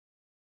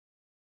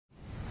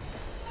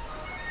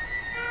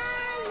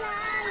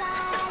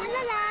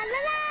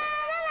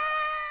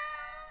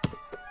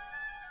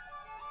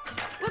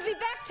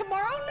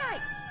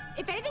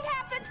If anything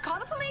happens, call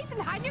the police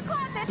and hide in your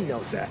closet. He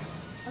knows that.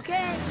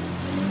 Okay.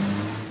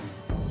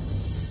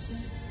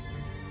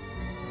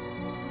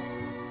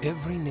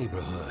 Every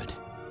neighborhood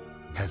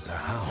has a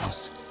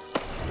house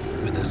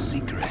with a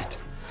secret.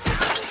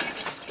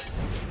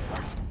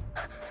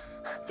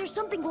 There's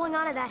something going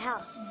on at that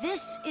house.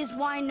 This is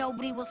why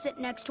nobody will sit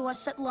next to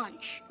us at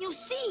lunch. You'll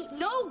see,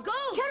 no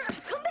ghosts!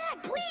 Chatter, come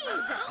back,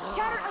 please!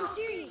 Chatter, I'm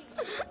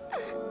serious.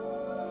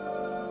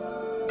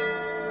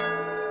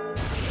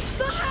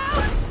 The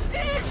house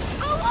is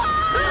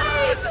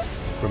alive!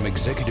 From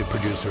executive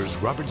producers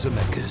Robert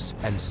Zemeckis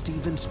and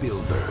Steven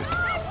Spielberg.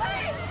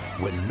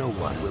 When no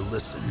one will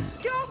listen.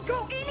 Don't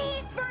go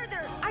any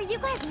further! Are you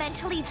guys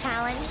mentally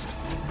challenged?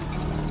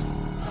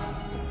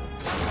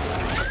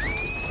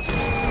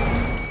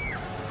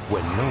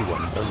 When no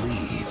one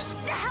believes.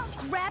 The house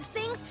grabs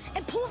things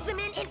and pulls them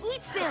in and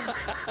eats them.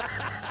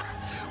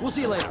 We'll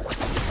see you later.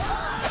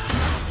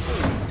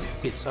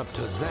 It's up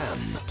to them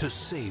to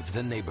save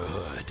the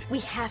neighborhood. We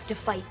have to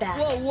fight back.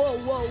 Whoa, whoa,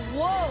 whoa,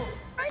 whoa!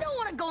 I don't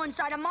want to go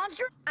inside a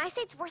monster. I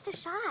say it's worth a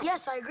shot.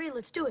 Yes, I agree,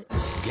 let's do it.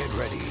 Get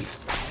ready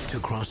to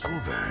cross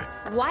over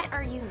What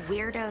are you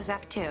weirdos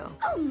up to?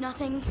 Oh,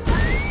 nothing.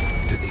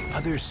 to the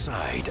other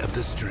side of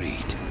the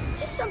street.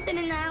 Just something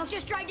in the house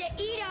just tried to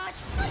eat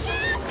us.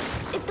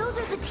 If those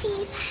are the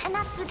teeth and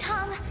that's the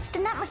tongue,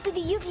 then that must be the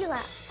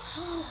uvula.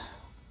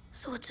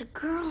 So it's a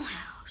girl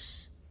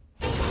house.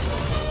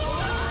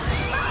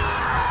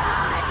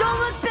 Don't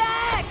look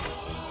back!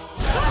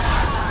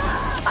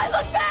 I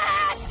look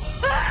back!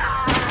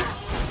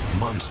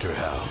 Monster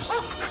House.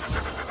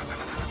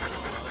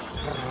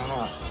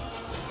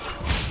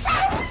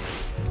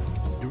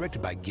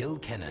 Directed by Gil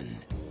Kennan.